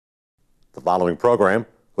The following program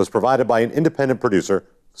was provided by an independent producer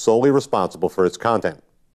solely responsible for its content.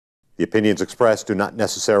 The opinions expressed do not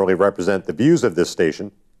necessarily represent the views of this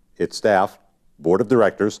station, its staff, board of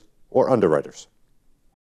directors, or underwriters.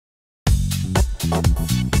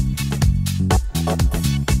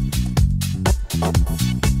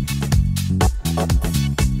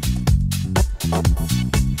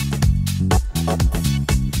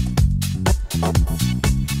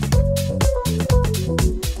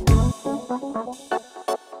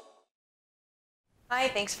 Hi,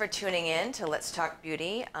 thanks for tuning in to Let's Talk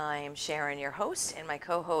Beauty. I'm Sharon, your host, and my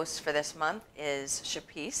co-host for this month is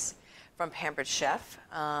Chapreese from Pampered Chef.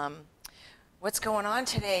 What's going on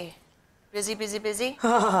today? Busy, busy, busy?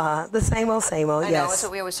 The same old, yes. I know, that's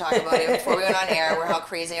what we always talk about before we went on air, how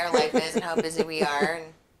crazy our life is and how busy we are. And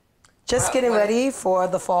just getting ready for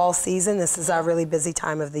the fall season. This is our really busy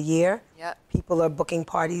time of the year. Yep. People are booking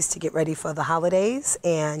parties to get ready for the holidays,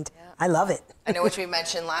 and I love it. I know, which we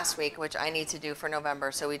mentioned last week, which I need to do for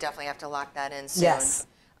November, so we definitely have to lock that in soon. Yes.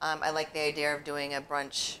 I like the idea of doing a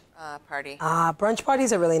brunch party. Brunch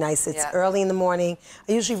parties are really nice. It's early in the morning.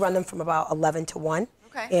 I usually run them from about 11 to 1.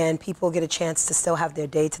 Okay. And people get a chance to still have their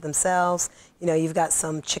day to themselves. You know, you've got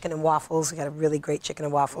some chicken and waffles. We got a really great chicken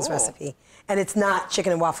and waffles recipe. And it's not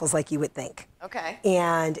chicken and waffles like you would think. Okay.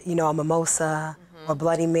 And, you know, a mimosa or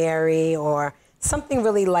Bloody Mary or something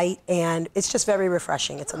really light, and it's just very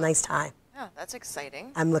refreshing. It's a nice time. Yeah, that's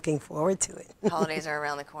exciting. I'm looking forward to it. Holidays are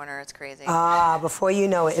around the corner. It's crazy. Before you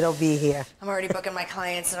know it, it'll be here. I'm already booking my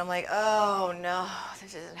clients, and I'm like, oh, no,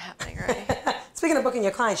 this isn't happening right. Speaking of booking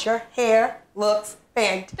your clients, your hair looks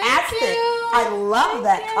fantastic. Thank you. I love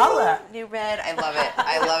that color. New red. I love it.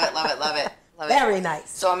 I love it, love it, love it. Very nice.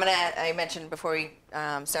 So I mentioned before we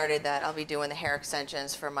started that I'll be doing the hair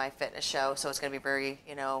extensions for my fitness show. So it's going to be very,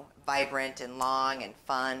 vibrant and long and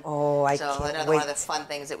fun. Oh, I can't So another wait. one of the fun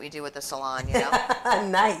things that we do at the salon,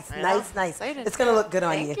 Nice. Excited. It's going to look good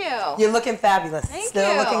on Thank you. you. You're looking fabulous.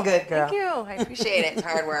 Still looking good, girl. Thank you. I appreciate it. It's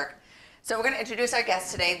hard work. So we're going to introduce our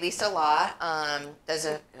guest today, Lisa Law. Does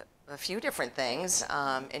a few different things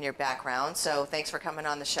in your background. So thanks for coming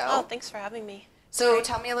on the show. Oh, thanks for having me. So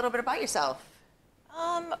tell me a little bit about yourself.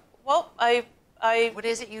 Well, What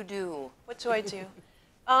is it you do? what do I do?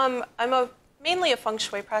 I'm mainly a Feng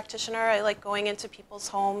Shui practitioner. I like going into people's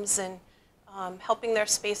homes and helping their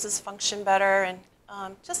spaces function better and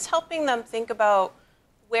just helping them think about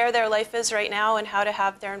where their life is right now and how to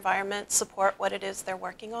have their environment support what it is they're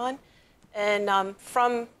working on. And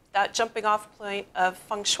from that jumping off point of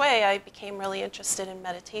Feng Shui, I became really interested in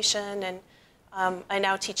meditation, and I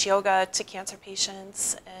now teach yoga to cancer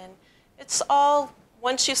patients. And it's all,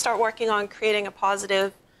 once you start working on creating a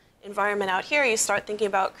positive environment out here, you start thinking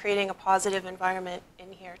about creating a positive environment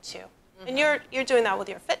in here too. And you're doing that with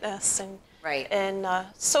your fitness, and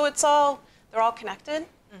so they're all connected.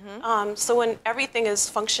 So when everything is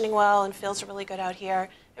functioning well and feels really good out here,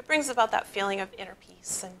 it brings about that feeling of inner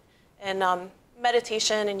peace. And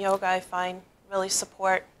meditation and yoga, I find, really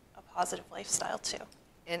support a positive lifestyle too.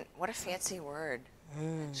 And what a fancy word,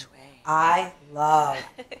 Feng Shui. I love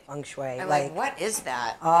Feng Shui. I'm like, what is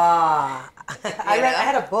that? I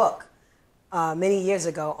had a book many years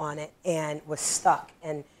ago on it and was stuck.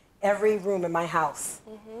 And every room in my house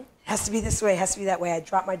has to be this way, has to be that way. I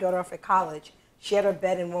dropped my daughter off at college. She had her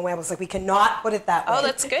bed in one way. I was like, we cannot put it that way. Oh,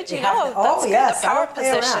 that's good. That's good. The power Play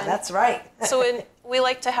around. position. That's right. So we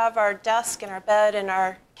like to have our desk and our bed and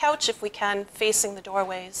our couch, if we can, facing the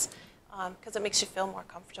doorways, because it makes you feel more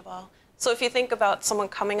comfortable. So if you think about someone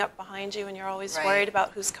coming up behind you and you're always worried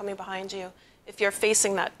about who's coming behind you, if you're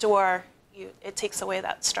facing that door, it takes away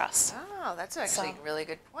that stress. Oh, that's actually a really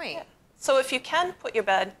good point. Yeah. So if you can put your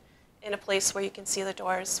bed in a place where you can see the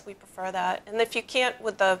doors, we prefer that. And if you can't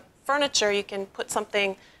with the furniture, you can put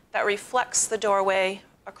something that reflects the doorway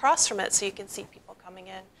across from it so you can see people coming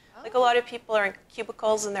in. Like a lot of people are in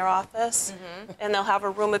cubicles in their office, and they'll have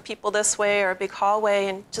a room of people this way or a big hallway,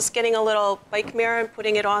 and just getting a little bike mirror and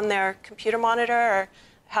putting it on their computer monitor, or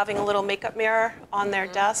having a little makeup mirror on their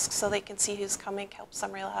desk so they can see who's coming helps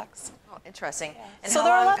them relax. Oh, interesting. Yeah. And So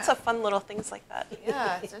there are lots of fun little things like that.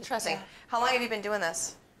 Yeah, it's interesting. How long have you been doing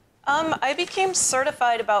this? I became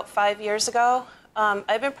certified about 5 years ago.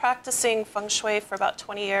 I've been practicing Feng Shui for about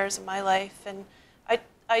 20 years of my life, and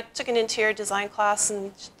I took an interior design class,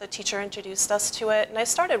 and the teacher introduced us to it, and I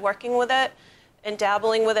started working with it and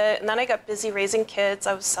dabbling with it, and then I got busy raising kids.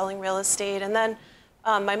 I was selling real estate, and then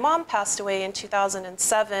my mom passed away in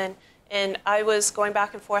 2007, and I was going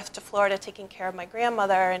back and forth to Florida taking care of my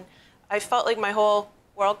grandmother, and I felt like my whole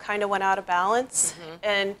world kind of went out of balance,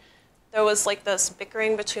 and there was like this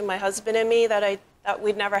bickering between my husband and me that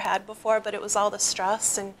we'd never had before, but it was all the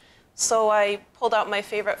stress. And So I pulled out my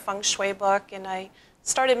favorite Feng Shui book and I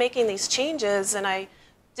started making these changes, and I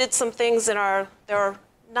did some things there are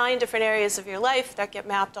 9 different areas of your life that get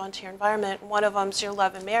mapped onto your environment. One of them is your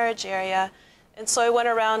love and marriage area. And so I went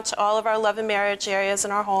around to all of our love and marriage areas in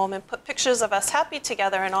our home and put pictures of us happy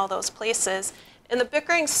together in all those places. And the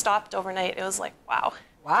bickering stopped overnight. It was like, wow.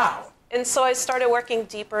 Wow. And so I started working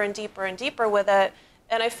deeper and deeper and deeper with it.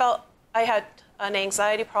 And I felt I had an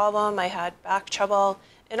anxiety problem, I had back trouble,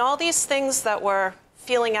 and all these things that were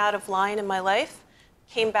feeling out of line in my life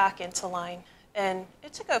came back into line. And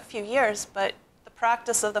it took a few years, but the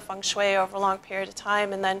practice of the Feng Shui over a long period of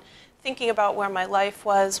time, and then thinking about where my life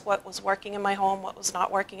was, what was working in my home, what was not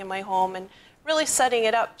working in my home, and really setting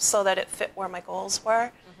it up so that it fit where my goals were.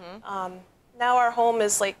 Now our home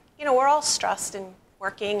is like, you know, we're all stressed and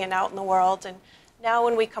working and out in the world, and now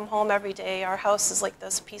when we come home every day, our house is like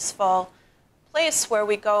this peaceful place where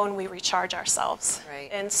we go and we recharge ourselves. Right.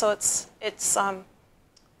 And so it's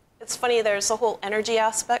funny, there's a whole energy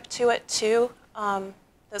aspect to it too,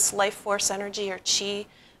 this life force energy or chi.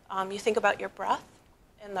 You think about your breath,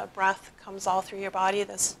 and the breath comes all through your body,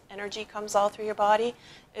 this energy comes all through your body.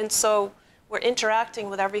 And so we're interacting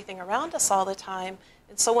with everything around us all the time.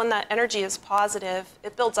 And so when that energy is positive,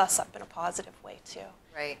 it builds us up in a positive way too.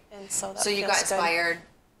 Right. And so that So you got feels good. inspired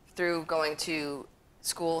through going to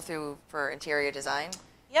school for interior design?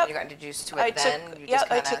 Yep. You got introduced to it then?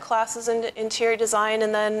 I took classes in interior design,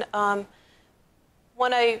 and then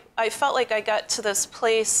when I felt like I got to this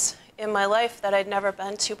place in my life that I'd never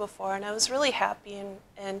been to before, and I was really happy,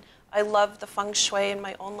 and I loved the Feng Shui in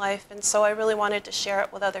my own life, and so I really wanted to share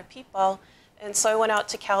it with other people. And so I went out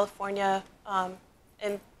to California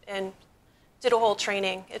and did a whole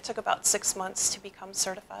training. It took about 6 months to become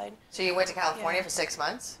certified. So you went to California for 6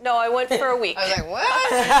 months? No, I went for a week. I was like, what?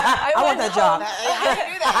 I want that job. How do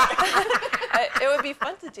you do that? It would be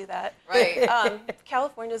fun to do that. Right.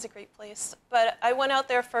 California is a great place. But I went out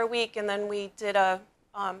there for a week, and then we did a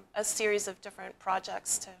series of different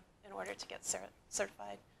projects in order to get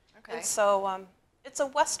certified. Okay. And so it's a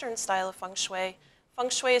Western style of Feng Shui. Feng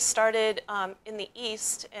Shui started in the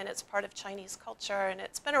East, and it's part of Chinese culture, and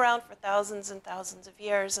it's been around for thousands and thousands of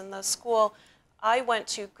years. And the school I went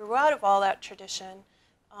to grew out of all that tradition,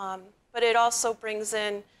 but it also brings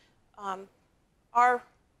in our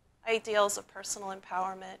ideals of personal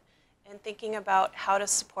empowerment and thinking about how to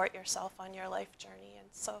support yourself on your life journey. And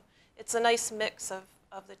so it's a nice mix of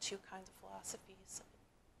the two kinds of philosophies.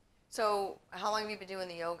 So how long have you been doing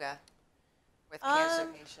the yoga with cancer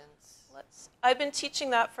patients? I've been teaching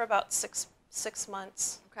that for about six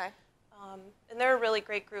months. Okay. And they're a really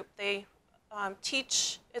great group. They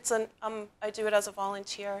teach, I do it as a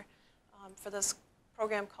volunteer for this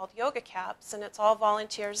program called Yoga Caps, and it's all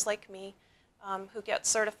volunteers like me who get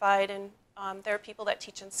certified. And there are people that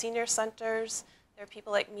teach in senior centers. There are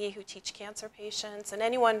people like me who teach cancer patients, and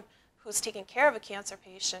anyone who's taking care of a cancer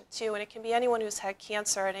patient too. And it can be anyone who's had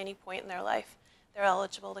cancer at any point in their life. They're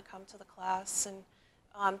eligible to come to the class. And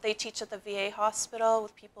they teach at the VA hospital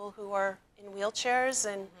with people who are in wheelchairs,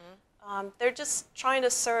 and they're just trying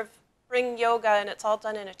to bring yoga, and it's all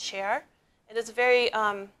done in a chair. And it's very,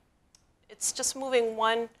 it's just moving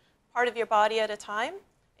one part of your body at a time.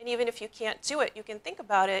 And even if you can't do it, you can think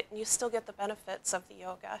about it, and you still get the benefits of the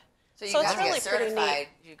yoga. So you got to get certified.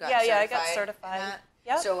 Yeah, I got certified.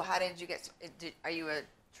 Yeah. So how did you get? Are you a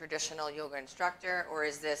traditional yoga instructor, or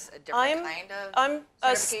is this a different kind of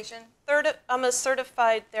certification? I'm a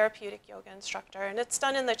certified therapeutic yoga instructor, and it's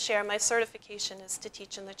done in the chair. My certification is to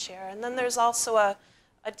teach in the chair. And then there's also a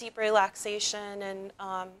deep relaxation and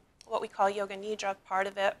what we call yoga nidra part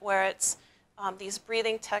of it, where it's these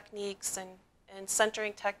breathing techniques and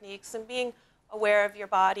centering techniques and being aware of your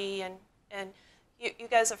body. And you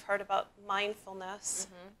guys have heard about mindfulness.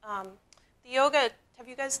 The yoga, have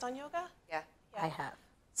you guys done yoga? Yeah. I have.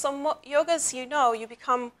 So yoga's, you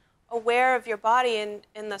become aware of your body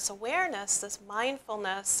in this awareness, this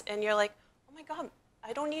mindfulness, and you're like, oh my God,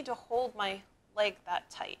 I don't need to hold my leg that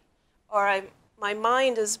tight. Or my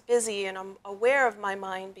mind is busy, and I'm aware of my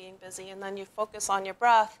mind being busy, and then you focus on your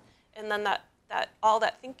breath, and then all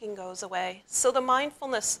that thinking goes away. So the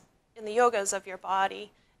mindfulness in the yoga is of your body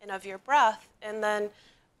and of your breath, and then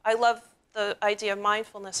I love the idea of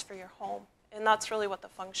mindfulness for your home, and that's really what the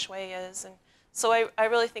Feng Shui is. And so I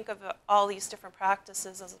really think of all these different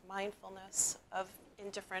practices as mindfulness in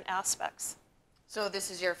different aspects. So this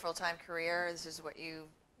is your full-time career? This is what you've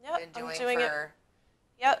been doing for...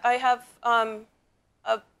 Yeah, I have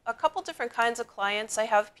a couple different kinds of clients. I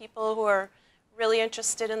have people who are really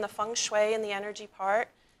interested in the Feng Shui and the energy part.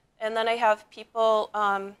 And then I have people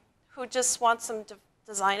who just want some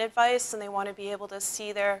design advice, and they want to be able to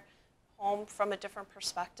see their home from a different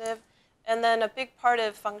perspective. And then a big part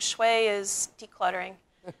of Feng Shui is decluttering.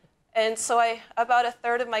 And so about a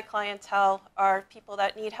third of my clientele are people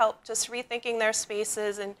that need help just rethinking their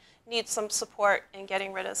spaces and need some support in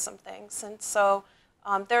getting rid of some things. And so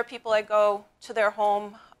there are people I go to their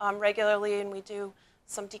home regularly, and we do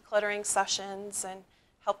some decluttering sessions and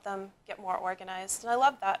help them get more organized. And I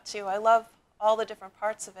love that too. I love all the different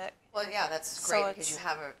parts of it. Well, yeah, that's great because you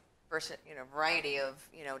have a variety of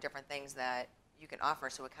different things that you can offer,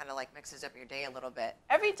 so it kind of like mixes up your day a little bit.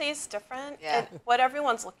 Every day's different. Yeah. And what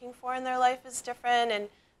everyone's looking for in their life is different, and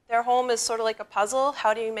their home is sort of like a puzzle.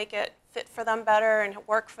 How do you make it fit for them better and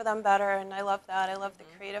work for them better? And I love that. I love the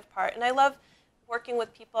creative part, and I love working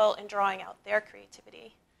with people and drawing out their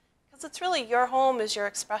creativity, because it's really your home is your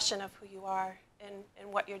expression of who you are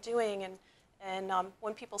and what you're doing, and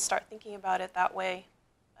when people start thinking about it that way,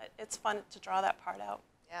 it's fun to draw that part out.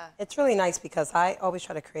 Yeah. It's really nice because I always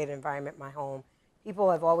try to create an environment in my home. People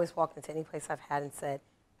have always walked into any place I've had and said,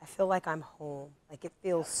 I feel like I'm home. Like it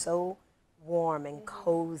feels so warm and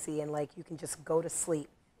cozy and like you can just go to sleep.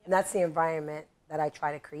 And that's the environment that I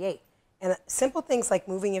try to create. And simple things like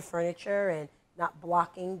moving your furniture and not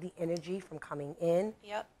blocking the energy from coming in.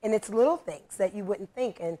 Yep. And it's little things that you wouldn't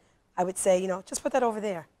think. And I would say, just put that over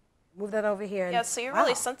there. Move that over here. And, Yeah, so you're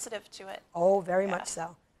really sensitive to it. Oh, very much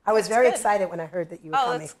so. I was very excited when I heard that you were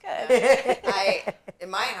coming. Oh, that's good. In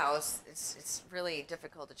my house, it's really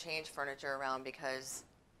difficult to change furniture around because,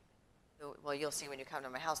 well, you'll see when you come to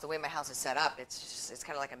my house, the way my house is set up, it's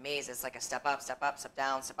kind of like a maze. It's like a step up, step up, step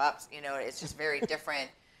down, step up. It's just very different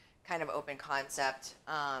kind of open concept.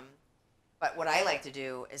 But what I like to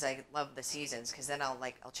do is I love the seasons because then I'll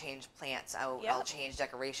change plants out, I'll change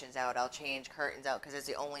decorations out, I'll change curtains out because it's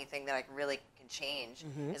the only thing that I really can change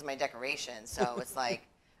is my decoration. So it's like,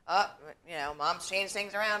 mom's changed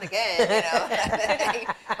things around again,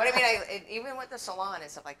 But I mean, even with the salon and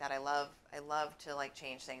stuff like that, I love to like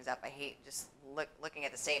change things up. I hate just looking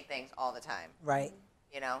at the same things all the time. Right.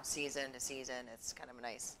 Season to season, it's kind of a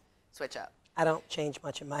nice switch up. I don't change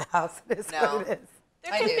much in my house. It is what it is.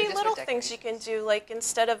 There can be little things you can do, like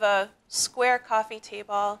instead of a square coffee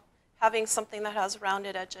table, having something that has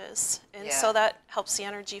rounded edges. And so that helps the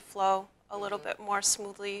energy flow a little bit more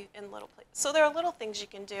smoothly in little places. So there are little things you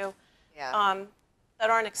can do that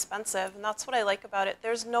aren't expensive, and that's what I like about it.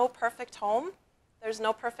 There's no perfect home, there's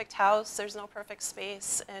no perfect house, there's no perfect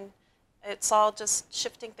space, and it's all just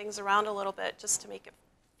shifting things around a little bit just to make it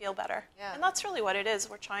feel better. Yeah. And that's really what it is.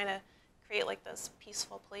 We're trying to create like this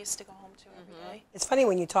peaceful place to go home to every day. It's funny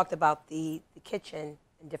when you talked about the kitchen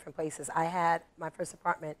in different places. I had my first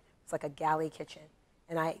apartment, it was like a galley kitchen.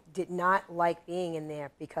 And I did not like being in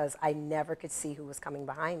there because I never could see who was coming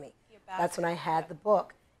behind me. That's when I had the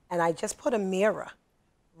book. And I just put a mirror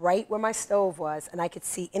right where my stove was, and I could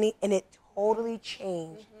see and it totally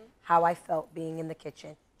changed how I felt being in the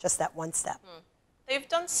kitchen, just that one step. They've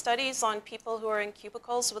done studies on people who are in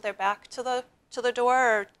cubicles with their back to the door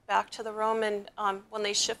or back to the room, and when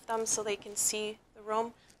they shift them so they can see the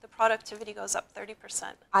room, the productivity goes up 30%.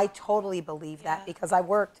 I totally believe that because I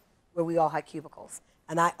worked where we all had cubicles.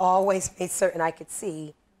 And I always made certain I could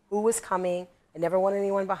see who was coming. I never wanted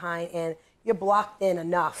anyone behind. And you're blocked in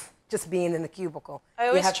enough just being in the cubicle. I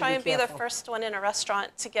always try and be the first one in a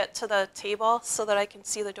restaurant to get to the table so that I can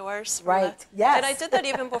see the doors. Right, yes. And I did that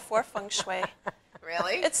even before Feng Shui.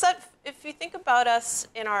 Really? It's that if you think about us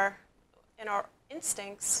in our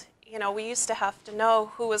instincts, we used to have to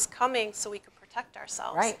know who was coming so we could protect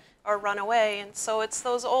ourselves or run away. And so it's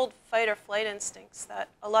those old fight or flight instincts that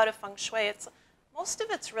a lot of Feng Shui, most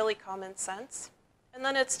of it's really common sense, and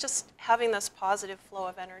then it's just having this positive flow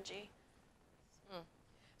of energy.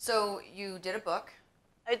 So you did a book.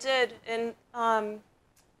 I did, and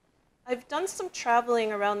I've done some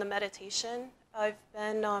traveling around the meditation. I've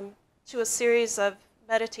been to a series of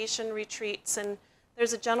meditation retreats, and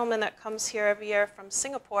there's a gentleman that comes here every year from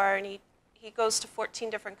Singapore, and he goes to 14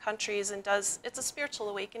 different countries and it's a spiritual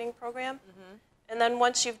awakening program. And then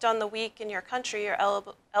once you've done the week in your country, you're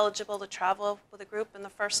eligible to travel with a group, and the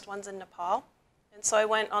first one's in Nepal. And so I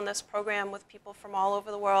went on this program with people from all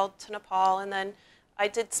over the world to Nepal, and then I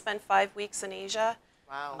did spend 5 weeks in Asia.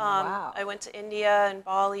 Wow. I went to India and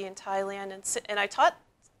Bali and Thailand, and I taught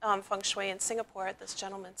Feng Shui in Singapore at this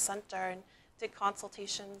gentleman's center and did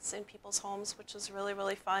consultations in people's homes, which was really,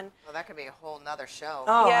 really fun. Well, that could be a whole nother show.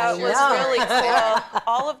 Oh, yeah, it was really cool.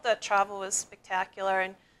 All of the travel was spectacular,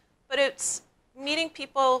 but it's meeting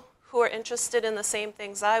people who are interested in the same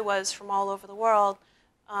things I was from all over the world.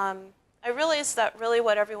 I realized that really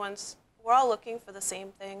we're all looking for the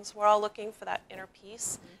same things. We're all looking for that inner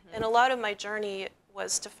peace. And a lot of my journey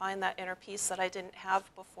was to find that inner peace that I didn't have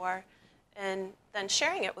before. and then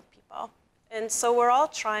sharing it with people. And so we're all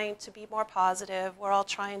trying to be more positive. We're all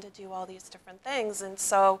trying to do all these different things. And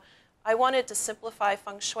so I wanted to simplify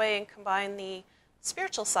Feng Shui and combine the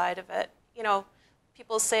spiritual side of it. You know,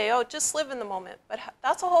 people say, oh, just live in the moment. But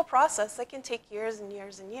that's a whole process. That can take years and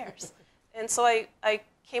years and years. And so I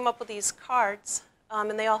came up with these cards,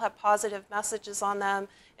 and they all have positive messages on them.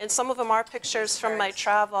 And some of them are pictures from my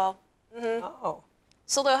travel. Oh.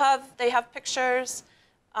 So they have pictures,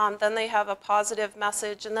 then they have a positive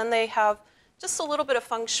message, and then they have just a little bit of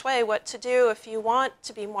Feng Shui, what to do if you want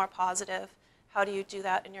to be more positive. How do you do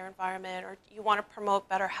that in your environment? Or you want to promote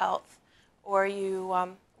better health, or you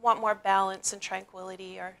want more balance and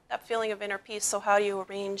tranquility, or that feeling of inner peace. So how do you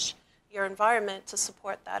arrange your environment to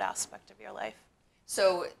support that aspect of your life?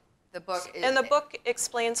 So the book is... And the book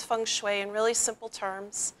explains Feng Shui in really simple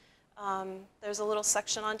terms. There's a little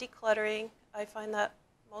section on decluttering. I find that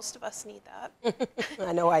most of us need that.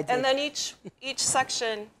 I know I do. And then each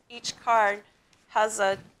section, each card has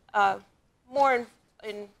a more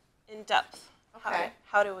in depth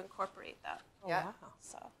how to incorporate that. Oh, wow.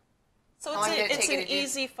 So it's an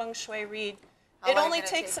easy Feng Shui read. It only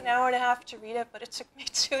takes an hour and a half to read it, but it took me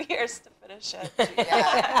 2 years to finish it.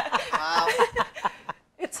 Yeah. Wow.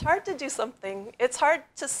 It's hard to do something. It's hard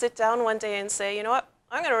to sit down one day and say, you know what,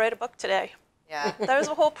 I'm going to write a book today. Yeah. There's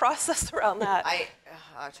a whole process around that.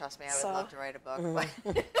 Trust me, I would love to write a book.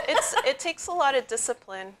 It takes a lot of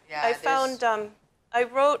discipline. Yeah, I found I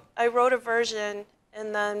wrote a version,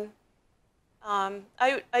 and then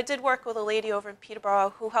I did work with a lady over in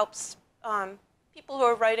Peterborough who helps people who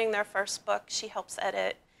are writing their first book. She helps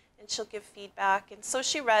edit, and she'll give feedback. And so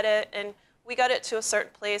she read it, and we got it to a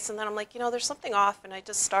certain place, and then I'm like, you know, there's something off, and I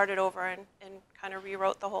just started over and kind of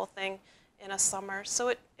rewrote the whole thing in a summer. So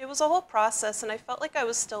it was a whole process, and I felt like I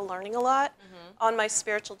was still learning a lot on my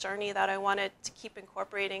spiritual journey that I wanted to keep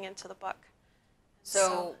incorporating into the book.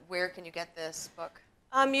 So where can you get this book?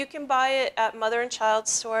 You can buy it at Mother and Child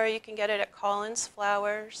Store. You can get it at Collins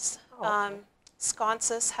Flowers.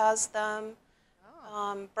 Sconsis has them.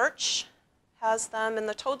 Birch has them, and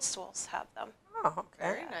the Toadstools have them. Oh, okay.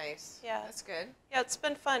 Very nice. Yeah. That's good. Yeah, it's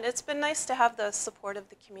been fun. It's been nice to have the support of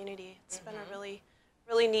the community. It's been a really,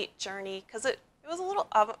 really neat journey, because it was a little,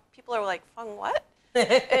 people are like, Feng what?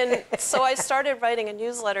 And so I started writing a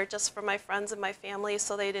newsletter just for my friends and my family,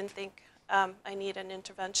 so they didn't think I need an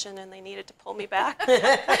intervention and they needed to pull me back. So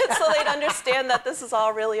they'd understand that this is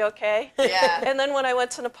all really okay. Yeah. And then when I went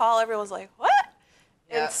to Nepal, everyone was like, what?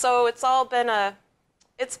 Yeah. And so it's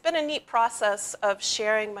been a neat process of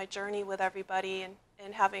sharing my journey with everybody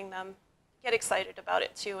and having them get excited about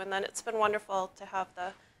it too. And then it's been wonderful to have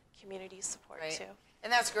the community support too.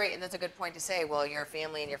 And that's great, and that's a good point to say. Well, your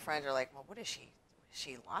family and your friends are like, well, what is she?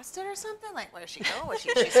 She lost it or something? Like, where does she go?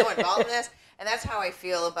 She's so involved in this? And that's how I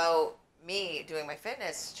feel about me doing my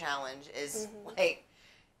fitness challenge is like,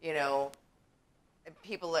 you know,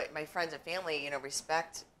 people, like my friends and family, you know,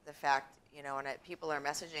 respect the fact, you know, and people are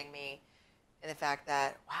messaging me and the fact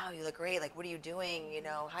that, wow, you look great. Like, what are you doing? You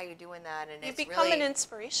know, how are you doing that? And you it's become really, an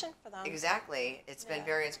inspiration for them. Exactly. It's been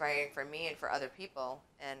very inspiring for me and for other people.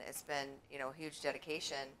 And it's been, you know, huge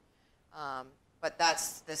dedication. But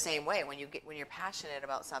that's the same way when you're passionate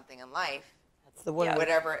about something in life, That's the word.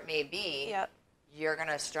 whatever it may be, Yep. you're going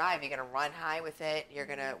to strive. You're going to run high with it. You're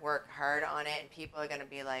going to work hard on it. And people are going to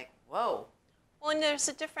be like, whoa. Well, and there's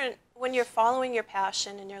when you're following your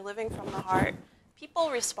passion and you're living from the heart, people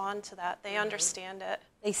respond to that. They understand it.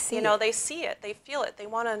 They see You know, it. they see it. They feel it. They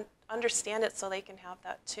want to understand it so they can have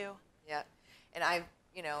that too. Yeah. And I've,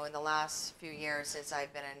 you know, in the last few years since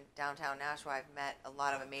I've been in downtown Nashua, I've met a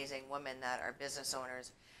lot of amazing women that are business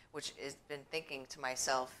owners, which has been thinking to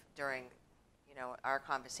myself during, you know, our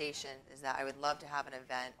conversation is that I would love to have an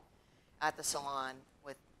event at the salon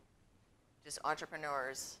with just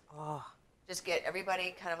entrepreneurs. Oh. Just get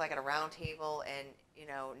everybody kind of like at a round table and, you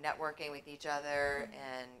know, networking with each other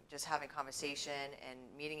and just having conversation and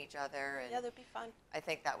meeting each other. And Yeah, that'd be fun. I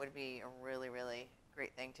think that would be a really, really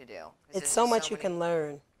great thing to do. 'Cause It's there's so just much you many- can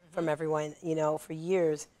learn from everyone. You know, for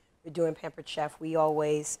years, we're doing Pampered Chef. We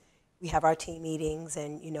have our team meetings,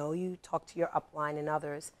 and, you know, you talk to your upline and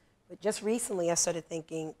others. But just recently, I started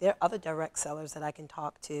thinking there are other direct sellers that I can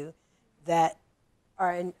talk to that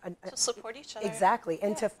are in To support each other. exactly,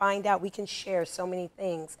 and to find out we can share so many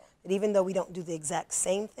things that even though we don't do the exact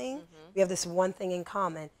same thing, we have this one thing in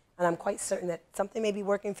common. And I'm quite certain that something may be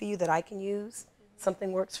working for you that I can use,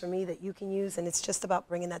 something works for me that you can use, and it's just about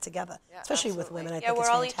bringing that together, Yeah, especially with absolutely. women. I Yeah, think we're it's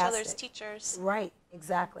all fantastic. each other's teachers. Right,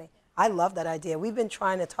 exactly. I love that idea. We've been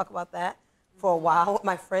trying to talk about that for a while with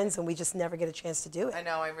my friends, and we just never get a chance to do I it.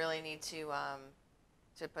 know I really need to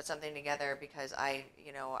to put something together because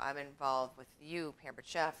I'm involved with you, Pampered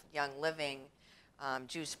Chef, Young Living,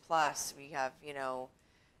 Juice Plus. We have,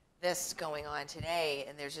 this going on today,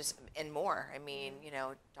 and there's just, and more. I mean,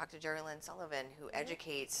 Dr. Jerry Lynn Sullivan, who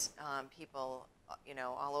educates people,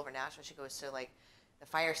 all over Nashua. She goes to like the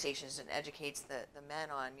fire stations and educates the men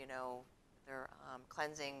on, their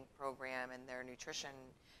cleansing program and their nutrition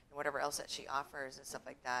and whatever else that she offers and stuff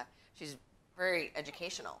like that. She's very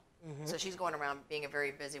educational. So she's going around being a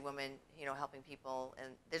very busy woman, helping people,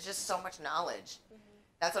 and there's just so much knowledge.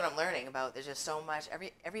 That's what I'm learning about. There's just so much.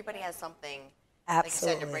 Everybody has something, like I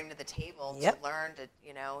said, to bring to the table, to learn, to,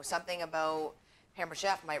 something about Pampered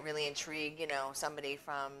Chef might really intrigue, somebody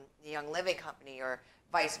from the Young Living Company or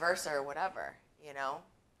vice versa or whatever, Well,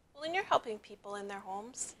 and you're helping people in their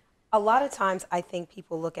homes. A lot of times I think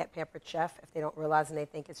people look at Pampered Chef if they don't realize, and they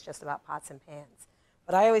think it's just about pots and pans.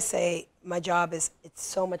 But I always say my job is, it's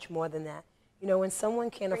so much more than that. When someone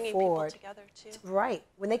can't Bringing afford, people together too. right,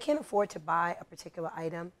 when they can't afford to buy a particular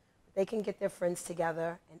item, they can get their friends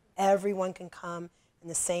together and everyone can come in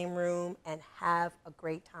the same room and have a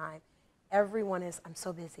great time. Everyone is, I'm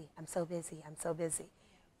so busy, I'm so busy, I'm so busy.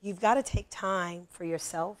 You've got to take time for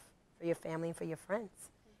yourself, for your family, and for your friends,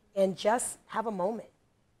 and just have a moment.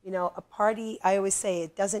 A party, I always say,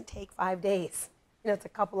 it doesn't take 5 days. It's a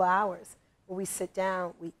couple of hours where we sit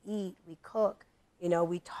down, we eat, we cook,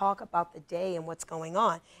 we talk about the day and what's going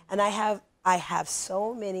on. And I have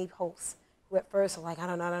so many hosts who at first are like, I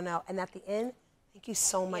don't know. And at the end, thank you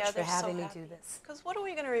so much for having me do this. Because what are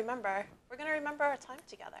we going to remember? We're going to remember our time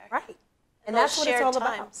together. Right. And that's what it's all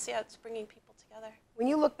about. Yeah, it's bringing people together. When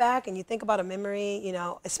you look back and you think about a memory,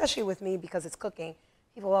 especially with me because it's cooking,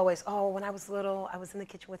 people always, when I was little, I was in the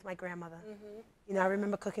kitchen with my grandmother. I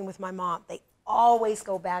remember cooking with my mom. They always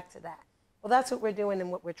go back to that. Well, that's what we're doing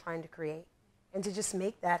and what we're trying to create. And to just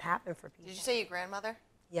make that happen for people. Did you say your grandmother?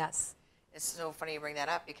 Yes. It's so funny you bring that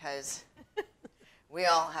up because we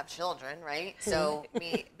all have children, right? So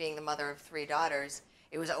me being the mother of 3 daughters,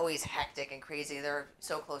 it was always hectic and crazy. They're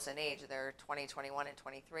so close in age. They're 20, 21, and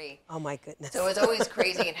 23. Oh, my goodness. So it was always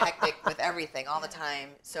crazy and hectic with everything all the time.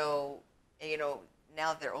 So,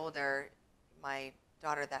 now that they're older, my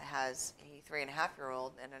daughter that has a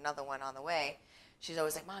 3.5-year-old and another one on the way, she's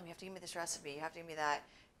always like, Mom, you have to give me this recipe. You have to give me that.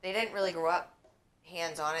 They didn't really grow up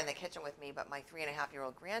hands-on in the kitchen with me, but my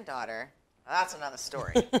 3.5-year-old granddaughter, that's another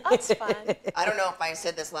story. That's fun. I don't know if I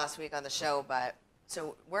said this last week on the show, but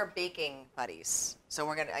so we're baking buddies. So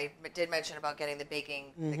I did mention about getting the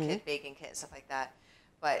baking, the kid baking kit and stuff like that.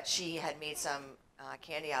 But she had made some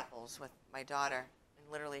candy apples with my daughter,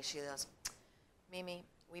 and literally she goes, Mimi,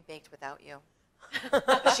 we baked without you.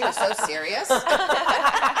 She was so serious. Was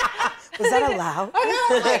that allowed? I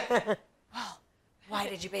know. Like, well, why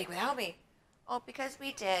did you bake without me? Oh, because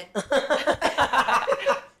we did.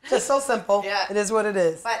 Just so simple. Yeah. It is what it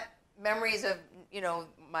is. But memories of,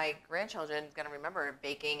 my grandchildren going to remember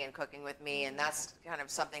baking and cooking with me, and that's kind of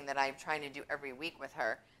something that I'm trying to do every week with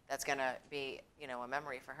her. That's going to be, a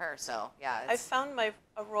memory for her. So, yeah. I found a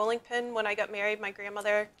rolling pin when I got married. My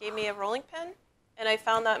grandmother gave me a rolling pin, and I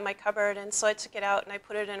found that in my cupboard, and so I took it out and I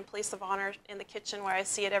put it in a place of honor in the kitchen where I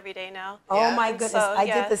see it every day now. Oh, my goodness. So, I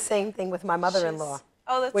did the same thing with my mother-in-law.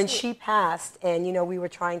 That's when neat. she passed, and, we were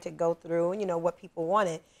trying to go through, what people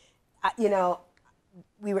wanted,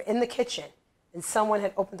 we were in the kitchen, and someone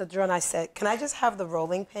had opened the drawer, and I said, can I just have the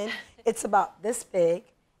rolling pin? It's about this big,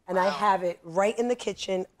 and I have it right in the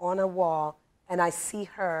kitchen on a wall, and I see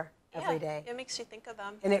her every day. It makes you think of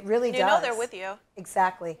them. And it really does. You know they're with you.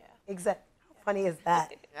 Exactly. Yeah. Exactly. How funny is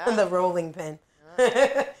that? Yeah. The rolling pin.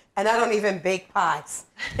 And I don't even bake pies.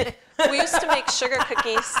 We used to make sugar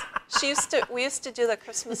cookies. We used to do the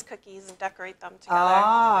Christmas cookies and decorate them together.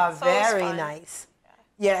 Ah, So it was very fun. nice.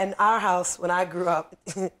 Yeah, in our house, when I grew up,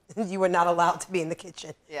 you were not allowed to be in the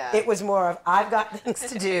kitchen. Yeah. It was more of, I've got things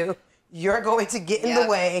to do. You're going to get in the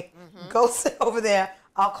way. Go sit over there.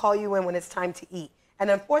 I'll call you in when it's time to eat.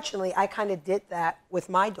 And unfortunately, I kind of did that with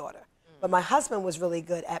my daughter. But my husband was really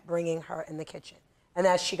good at bringing her in the kitchen. And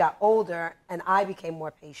as she got older and I became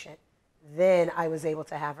more patient, then I was able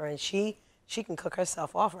to have her. And she can cook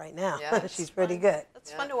herself off right now. Yeah, She's pretty good.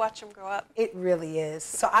 It's fun to watch them grow up. It really is.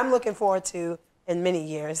 So I'm looking forward to, in many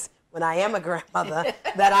years, when I am a grandmother,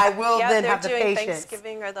 that I will then have the patience. Yeah, they're doing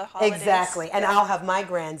Thanksgiving or the holidays. Exactly. And I'll have my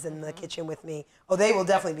grands in the kitchen with me. Oh, they will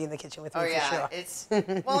definitely be in the kitchen with me for sure. It's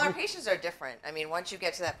well, our patients are different. I mean, once you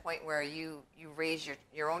get to that point where you raise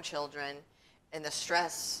your own children and the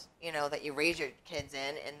stress, that you raise your kids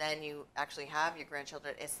in, and then you actually have your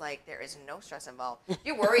grandchildren, it's like there is no stress involved.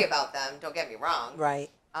 You worry about them, don't get me wrong. Right.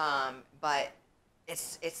 But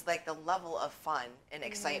it's like the level of fun and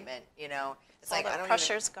excitement, you know. It's All like the I don't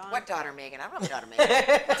pressure's even, gone. What daughter Megan? I don't have a daughter Megan.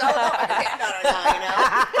 It's all about my granddaughter now, you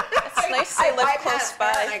know. It's nice to live close bypass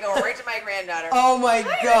her and I by. go right to my granddaughter. Oh my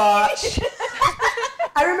gosh.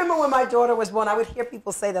 I remember when my daughter was born, I would hear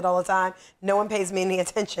people say that all the time. No one pays me any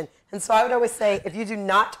attention. And so I would always say, if you do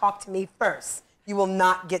not talk to me first, you will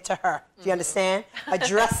not get to her. Do you understand?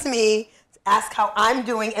 Address me, ask how I'm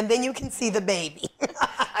doing, and then you can see the baby.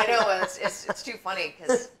 I know, it's too funny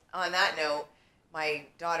because on that note, my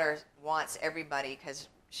daughter wants everybody, because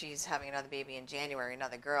she's having another baby in January,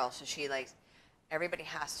 another girl, so she likes, everybody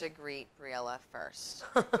has to greet Briella first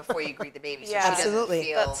before you greet the baby, so Yeah, she doesn't absolutely.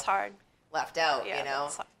 feel That's hard. left out, Yeah, you know.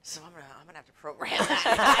 that's hard. So I'm gonna have to program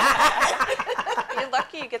that. You're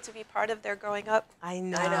lucky you get to be part of their growing up. I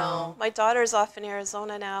know. I know. My daughter's off in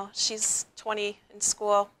Arizona now. She's 20 in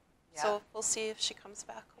school. Yeah. So we'll see if she comes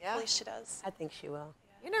back. Hopefully Yeah. she does. I think she will.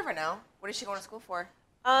 You never know. What is she going to school for?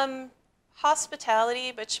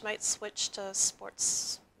 Hospitality, but she might switch to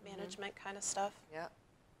sports management kind of stuff. Yeah.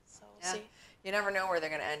 So we'll Yeah. see. You never know where they're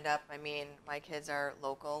going to end up. I mean, my kids are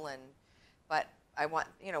local, but I want,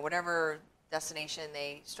 you know, whatever destination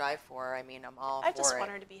they strive for, I mean, I'm all I for just it.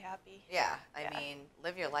 want her to be happy. Yeah, I Yeah. mean,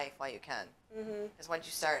 live your life while you can. Mm-hmm. Because once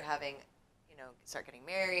you start having, you know, start getting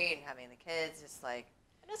married and having the kids, it's like,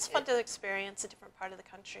 And it's fun to experience a different part of the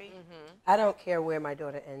country. I don't care where my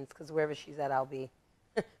daughter ends, because wherever she's at, I'll be.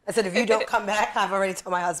 I said, if you don't come back, I've already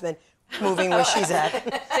told my husband, moving where she's at.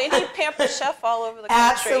 They need Pampered Chef all over the country.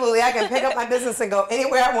 Absolutely. I can pick up my business and go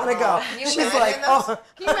anywhere I want to go. can you She's imagine like, those? oh.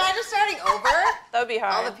 Can you imagine starting over? That would be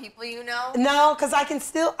All hard. the people you know? No, because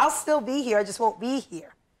I'll still be here. I just won't be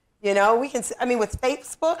here. You know, we can, I mean, with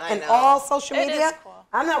Facebook I and know. all social It media, is cool.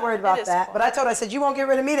 I'm not worried about is that. cool. But I told her, I said, you won't get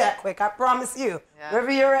rid of me that quick. I promise you. Yeah.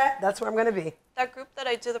 Wherever you're at, that's where I'm going to be. That group that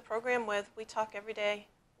I do the program with, we talk every day.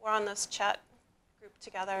 We're on this chat group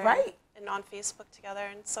together. Right. And on Facebook together,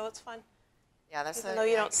 and so it's fun. Yeah, that's Even the, though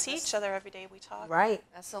you yeah, don't see each other every day, we talk. Right.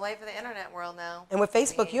 That's the life of the internet world now. And with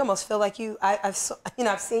Facebook, you almost feel like I've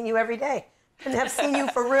seen you every day. And have seen you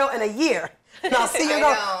for real in a year. And I'll see you and go,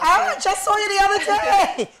 I just saw you the other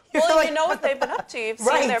day. You feel Well, like- you know what they've been up to. You've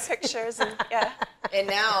Right. seen their pictures, and yeah. And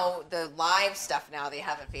now the live stuff now they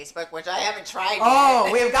have on Facebook, which I haven't tried Oh,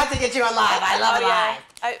 yet. we've got to get you on live. I love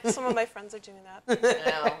live. Some of my friends are doing that.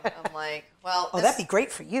 You know, I'm like, well, Oh, that'd be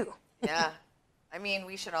great for you. yeah. I mean,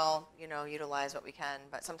 we should all, you know, utilize what we can,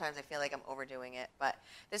 but sometimes I feel like I'm overdoing it. But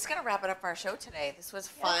this is going to wrap it up for our show today. This was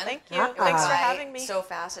fun. Thank you. Yeah. It went Thanks for by having me. so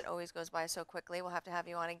fast. It always goes by so quickly. We'll have to have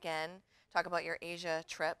you on again. Talk about your Asia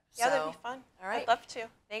trip. Yeah, so, that'd be fun. All right. I'd love to.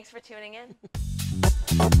 Thanks for tuning in.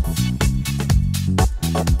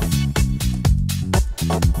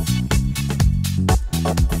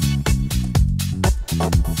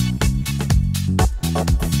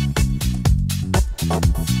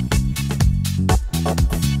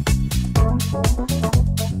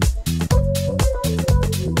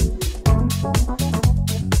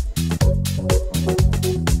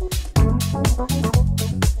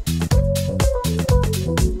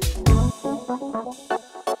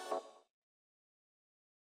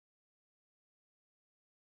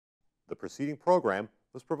 The preceding program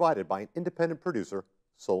was provided by an independent producer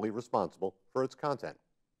solely responsible for its content.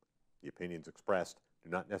 The opinions expressed do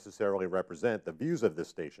not necessarily represent the views of this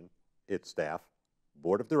station, its staff,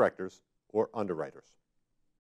 board of directors, or underwriters.